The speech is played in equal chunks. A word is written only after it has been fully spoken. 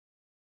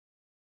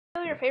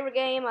Your favorite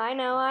game, I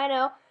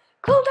know.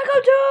 Clone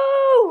Tycoon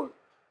 2!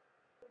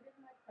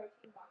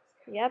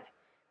 Yep,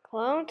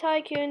 Clone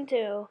Tycoon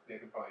 2. The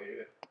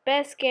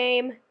best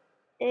game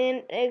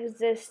in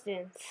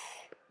existence.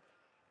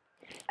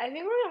 I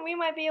think we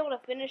might be able to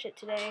finish it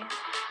today.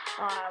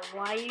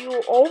 Why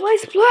you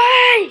always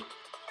play?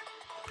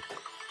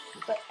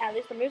 But at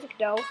least the music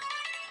though.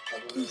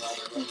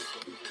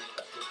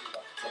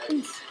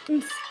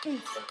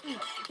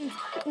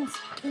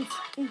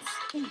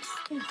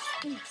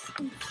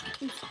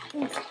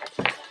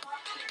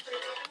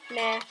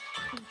 Nah.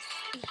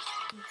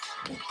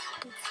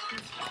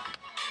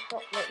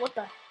 Oh, wait, what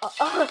the? Oh,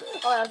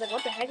 I was like,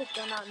 what the heck is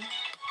going on?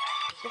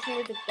 This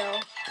music though.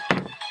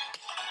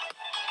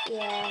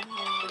 Yeah.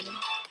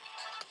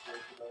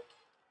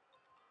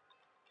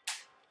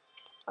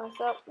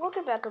 So,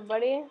 welcome back,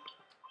 everybody.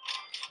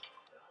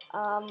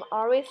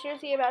 Are we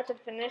seriously about to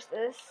finish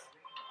this?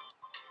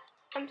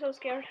 I'm so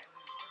scared.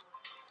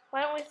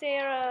 Why don't we say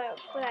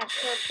for that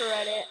character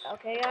Reddit,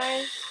 okay,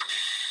 guys?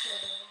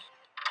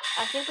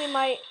 I think we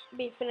might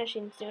be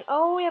finishing soon.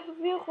 Oh, we have a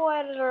vehicle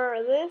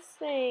editor. This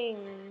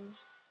thing.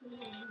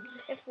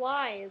 It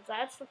flies.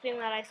 That's the thing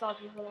that I saw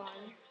people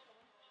on.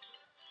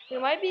 We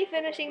might be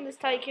finishing this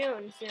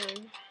tycoon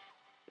soon.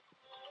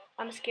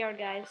 I'm scared,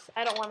 guys.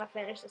 I don't want to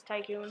finish this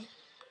tycoon.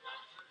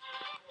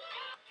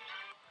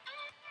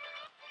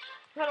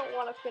 I don't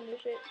want to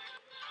finish it.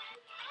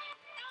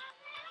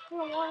 I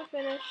don't want to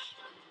finish.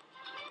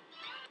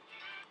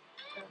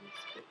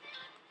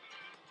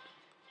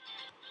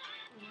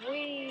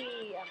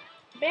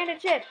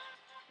 Bandit ship.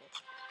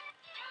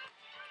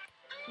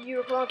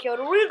 You're gonna kill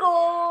the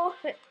Regal.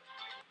 But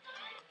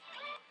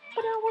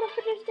I don't want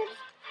to finish this.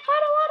 I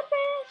don't want to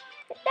finish.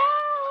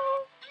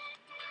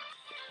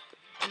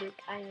 No.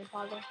 Luke, I am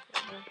father.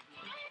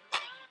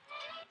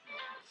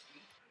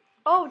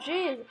 Oh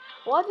jeez,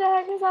 what the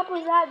heck is up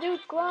with that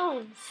dude's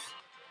clones?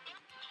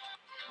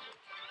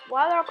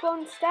 Why are our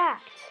clones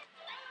stacked?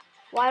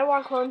 Why are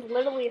our clones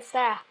literally a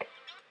stack?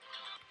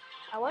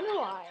 I wonder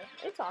why.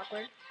 It's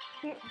awkward.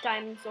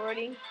 Diamond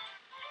sorting.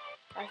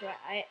 That's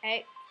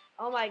right.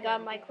 Oh my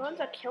god, my clones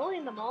are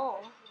killing them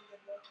all.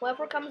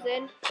 Whoever comes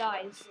in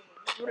dies.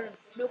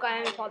 Luke, I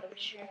am your father.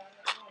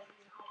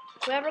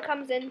 Whoever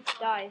comes in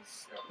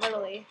dies.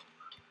 Literally.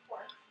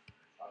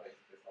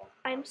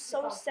 I'm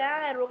so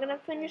sad. We're gonna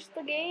finish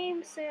the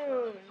game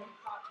soon.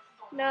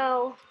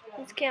 No,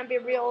 this can't be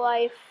real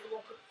life.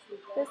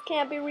 This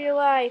can't be real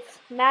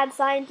life. Mad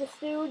scientist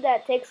dude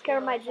that takes care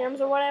of my gems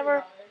or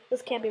whatever.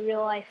 This can't be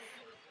real life.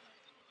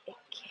 It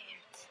can't.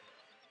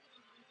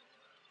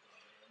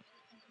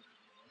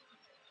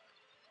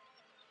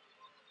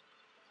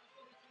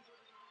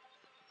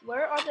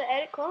 Where are the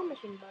edit clone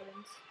machine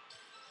buttons?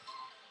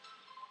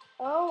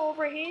 Oh,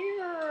 over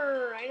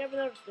here. I never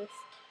noticed this.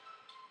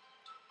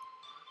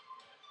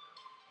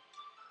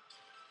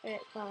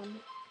 Edit clone.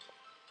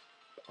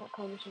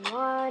 Clone machine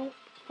 1.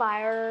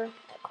 Fire.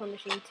 Clone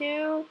machine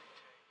 2.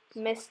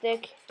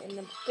 Mystic. And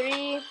number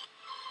 3.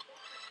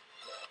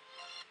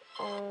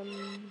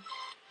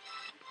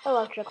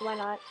 Electric, why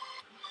not?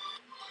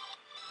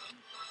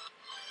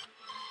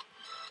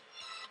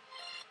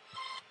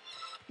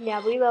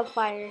 Yeah, we love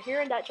fire.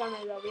 Here in that genre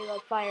though, we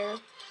love fire.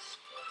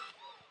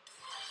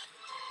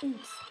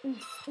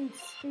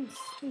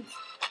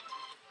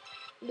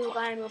 Luke,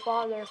 I am your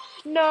father.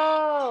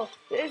 No!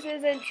 This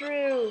isn't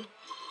true!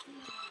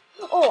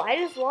 Oh, I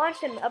just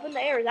launched him up in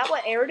the air. Is that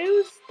what air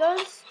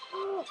does?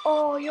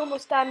 Oh, you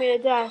almost stabbed me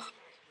to death.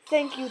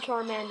 Thank you,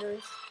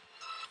 Charmanders.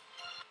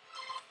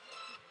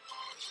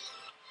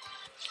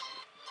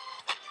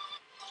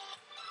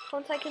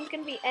 Clone Tycoon's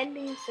gonna be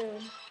ending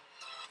soon.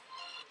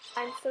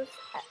 I'm so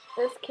sad.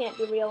 This can't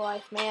be real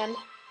life, man.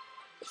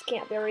 This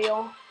can't be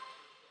real.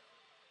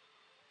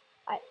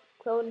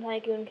 Clone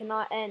Tycoon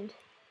cannot end.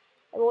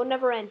 It will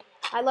never end.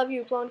 I love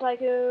you, Clone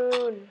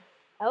Tycoon.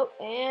 Oh,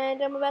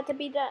 and I'm about to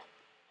be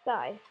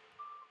die.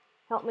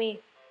 Help me.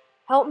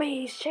 Help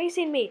me, he's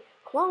chasing me.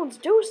 Clones,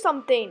 do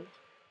something.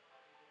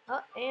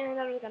 Oh, and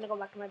I'm just gonna go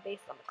back to my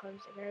base. Let the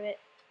clones take care of it.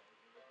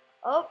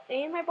 Oh,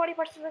 and my body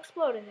parts have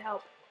exploded.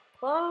 Help.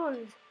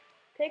 Clones,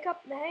 pick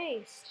up the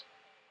haste.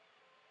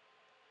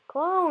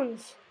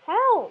 Clones,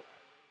 help.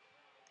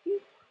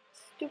 You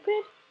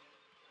stupid.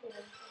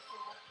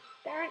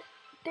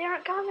 They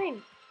aren't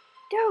coming.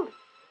 Dude,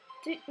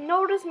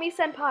 notice me,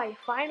 senpai.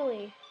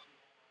 Finally.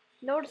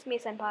 Notice me,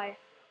 senpai.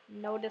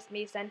 Notice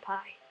me,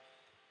 senpai.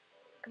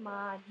 Come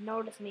on,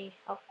 notice me.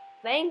 Oh,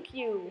 thank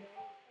you.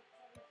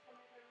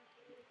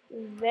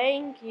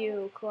 Thank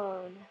you,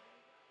 clone.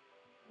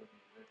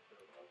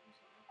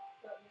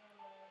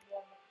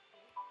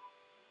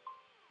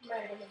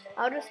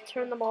 I'll just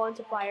turn them all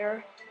into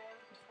fire.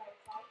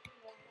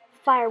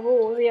 Fire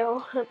rules,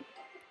 yo.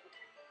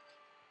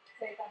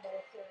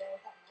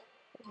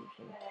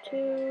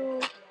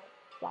 2,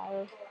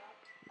 fire.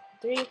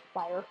 3,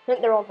 fire.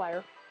 They're all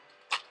fire.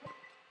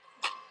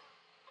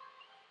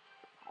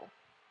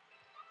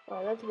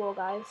 Alright, let's roll,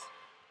 guys.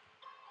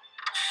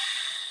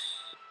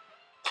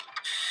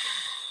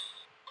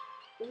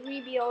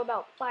 We be all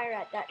about fire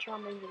at that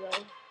Charmander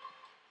though.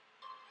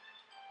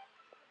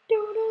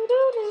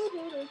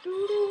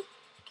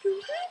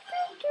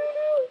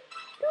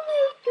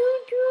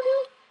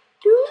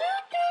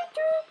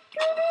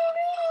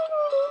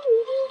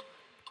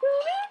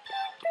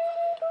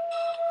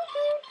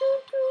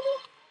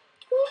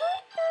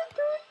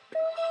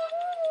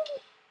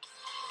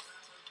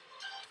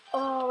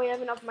 Oh, we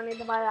have enough money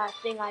to buy that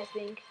thing, I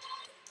think.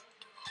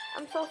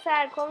 I'm so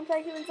sad. Clone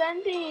Tycoon's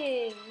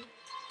ending.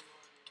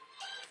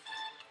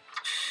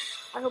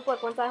 I hope,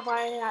 like, once I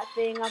buy that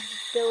thing, a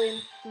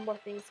billion more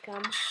things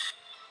come.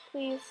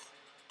 Please.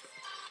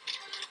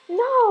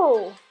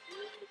 No!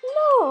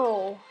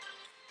 No!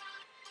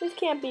 This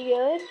can't be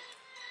good.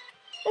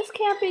 This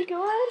can't be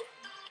good.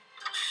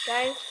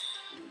 Guys,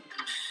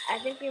 I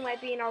think we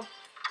might be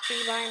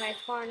buying a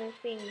foreign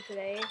thing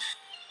today.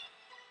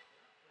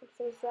 I'm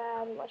so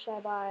sad. What should I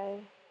buy?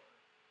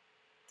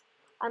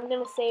 I'm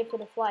gonna save for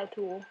the fly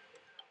tool.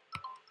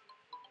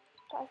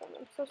 Guys,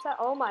 I'm so sad.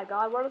 Oh my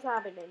god, what is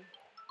happening?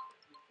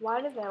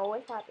 Why does that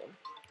always happen?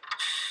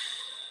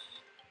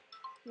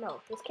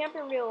 No, this can't be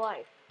real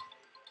life.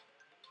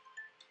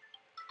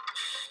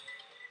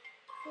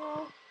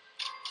 Well,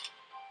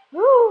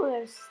 woo,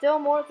 there's still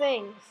more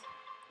things.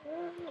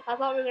 I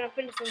thought we were gonna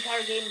finish the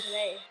entire game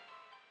today.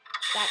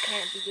 That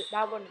can't be good.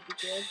 That wouldn't be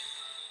good.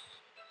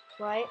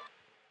 Right?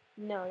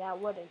 No, that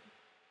wouldn't.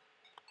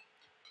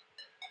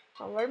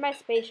 Oh, where'd my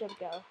spaceship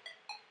go?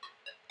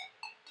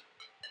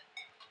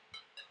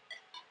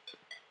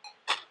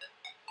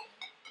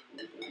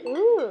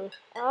 Ooh.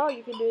 Oh,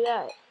 you can do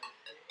that.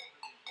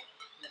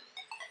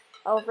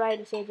 Oh, right,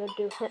 it says don't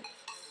do it.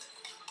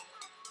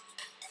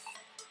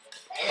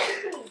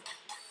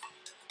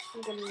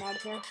 I'm getting out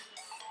of here.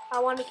 I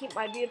want to keep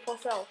my beautiful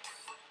self.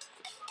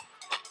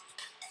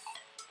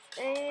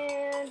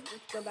 And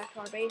let's go back to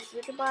our base.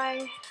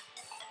 Goodbye.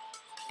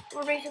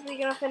 We're basically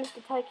gonna finish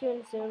the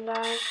tycoon soon,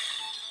 guys.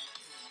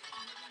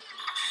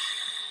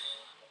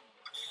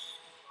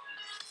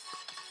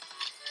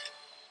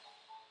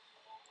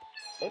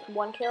 There's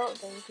one kill,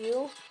 thank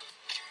you.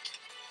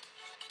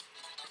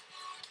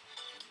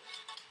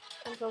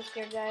 I'm so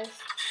scared, guys.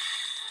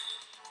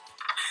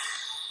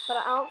 But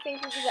I don't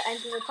think this is the end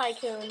of the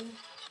tycoon.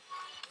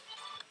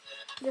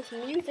 This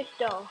music,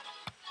 though.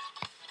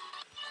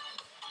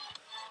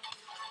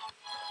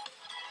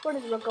 What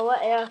is Ragola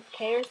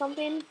AFK or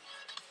something?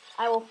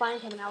 I will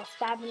find him and I'll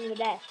stab him to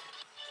death.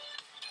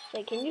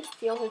 Wait, can you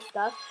steal his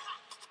stuff?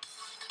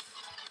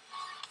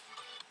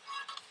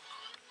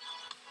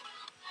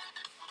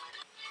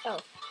 Oh,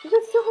 you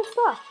can steal his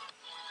stuff.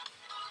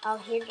 Oh,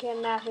 he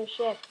kidnapped his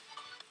ship.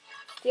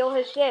 Steal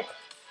his ship.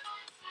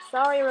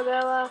 Sorry,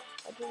 Ragola.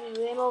 This is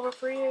game over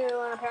for you,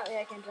 and apparently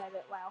I can drive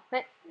it. Wow.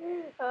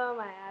 Oh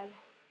my god.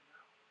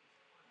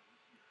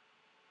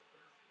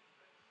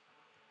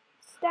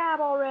 Stab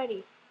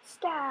already.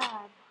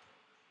 Stab.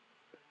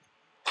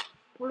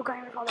 We're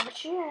going to follow the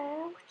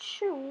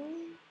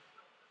shoe.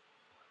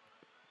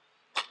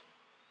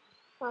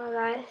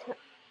 Alright.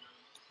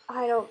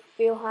 I don't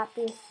feel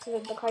happy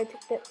with the card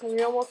ticked it because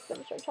we almost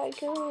finished our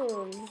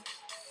tycoon.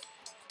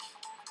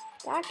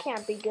 That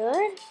can't be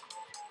good.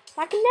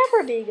 That can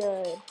never be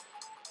good.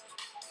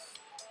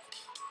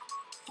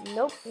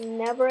 Nope,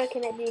 never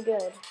can it be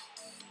good.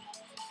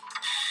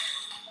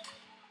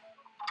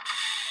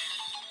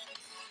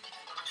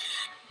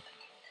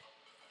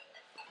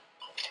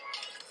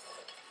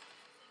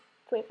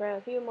 Let's wait for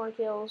a few more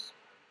kills.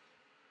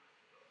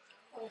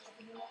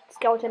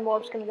 Skeleton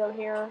Morph's gonna go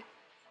here.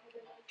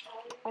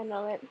 I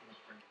know it.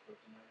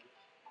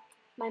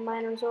 My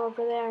miners are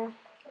over there.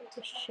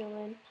 Just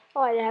chilling.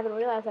 Oh, I haven't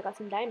realized I got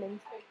some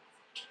diamonds.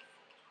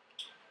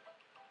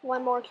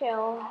 One more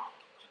kill.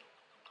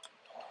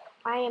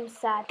 I am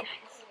sad,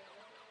 guys.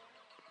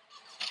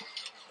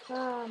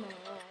 Oh my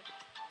god.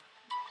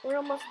 We're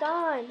almost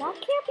done. That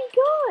can't be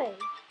good.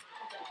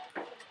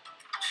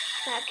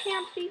 That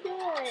can't be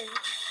good.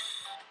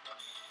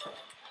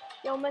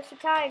 Yo, Mr.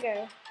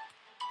 Tiger.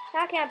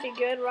 That can't be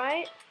good,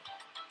 right?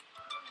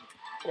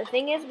 The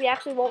thing is, we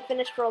actually won't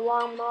finish for a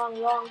long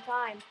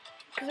time.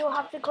 Because we'll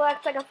have to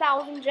collect like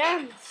 1,000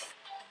 gems.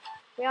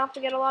 We have to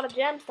get a lot of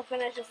gems to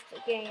finish this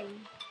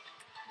game.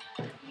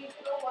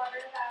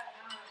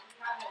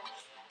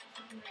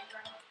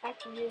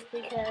 Actually, just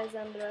because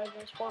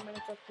there's 4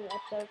 minutes left in the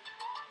episode.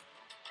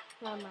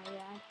 Oh my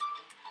god.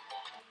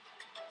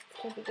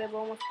 This can't be good, we're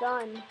almost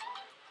done.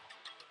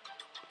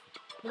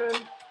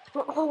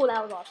 Oh,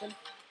 that was awesome.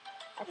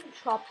 I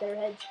chopped their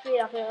head straight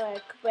off there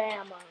like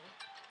bam.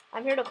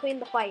 I'm here to clean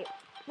the fight.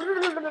 Help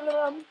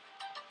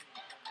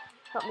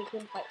me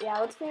clean the fight. Yeah,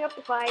 let's clean up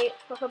the fight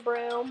with a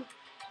broom.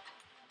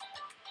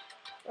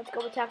 Let's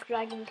go attack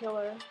Dragon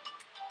Killer.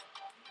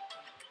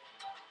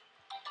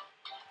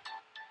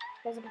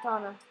 Here's a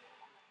katana.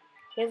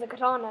 Here's a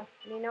katana.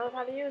 He knows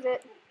how to use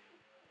it.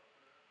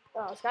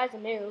 Oh, this guy's a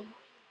noob.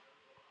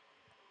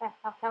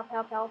 Help.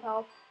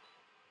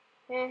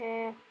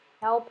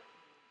 Help.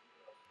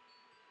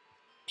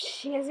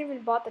 He hasn't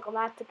even bought the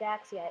Galactic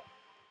Axe yet.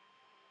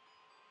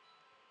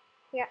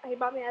 Yeah, he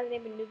probably hasn't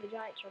even used the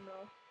Giant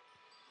Terminal.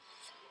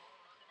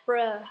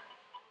 Bruh.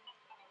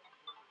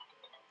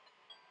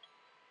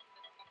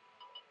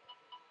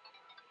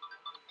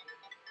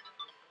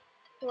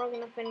 We're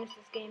gonna finish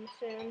this game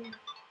soon.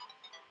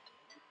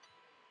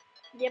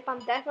 Yep, I'm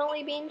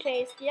definitely being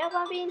chased. Yep,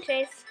 I'm being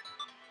chased.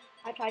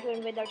 I tried to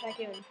invade their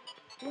tycoon.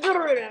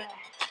 We're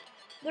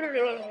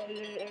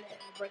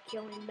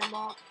killing them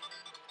off.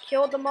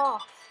 Killed them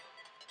off.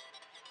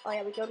 Oh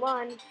yeah, we killed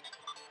one.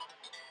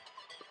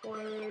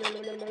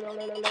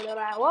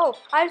 Whoa!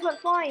 I just went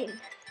flying.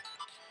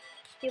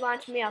 He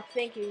launched me up.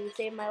 Thank you. You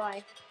saved my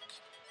life.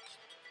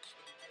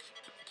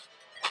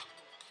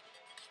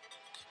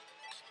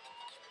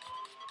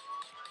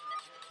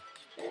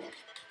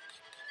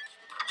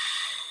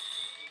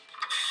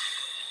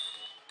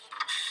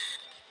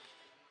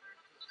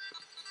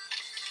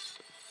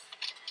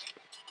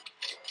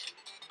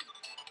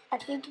 I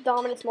think the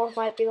Dominus Morph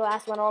might be the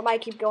last one, or it might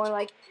keep going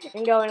like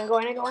and going and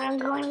going and going and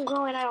going and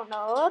going. I don't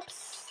know.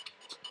 Oops.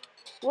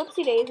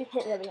 Whoopsie daisy.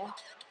 There we go.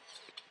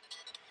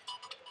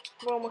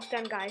 We're almost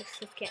done, guys.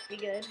 This can't be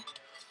good.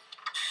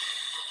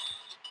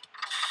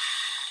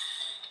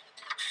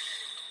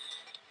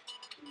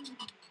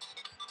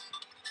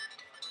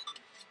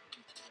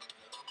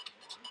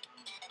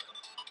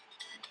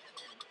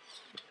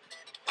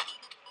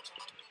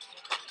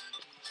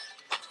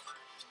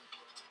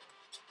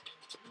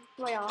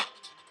 Oh yeah.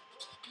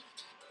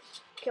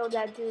 Killed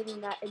that dude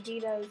in that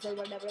Adidas or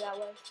whatever that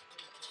was.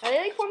 Are they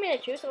like forming a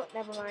truce? Oh,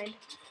 never mind.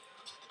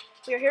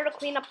 We are here to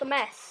clean up the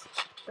mess.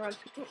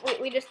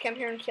 We just came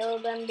here and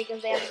killed them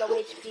because they have low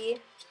HP.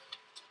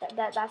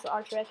 That's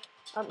our trick.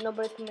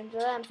 Nobody's coming to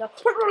them, so.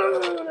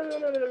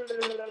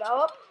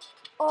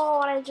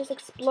 Oh, and I just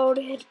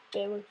exploded.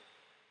 Boom.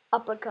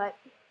 Uppercut.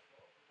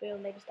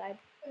 Boom, they just died.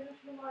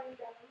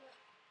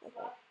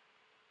 Okay.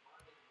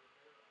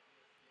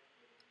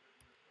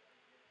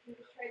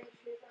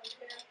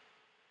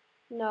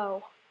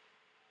 No.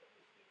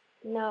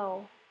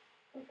 No.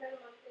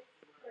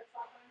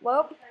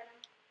 Well.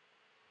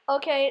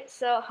 Okay,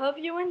 so hope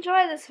you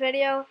enjoyed this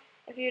video.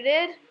 If you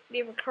did,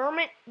 leave a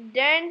comment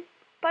down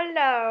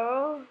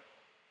below.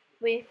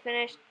 We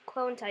finished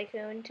Clone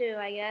Tycoon too,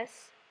 I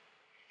guess.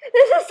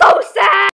 This is so sad!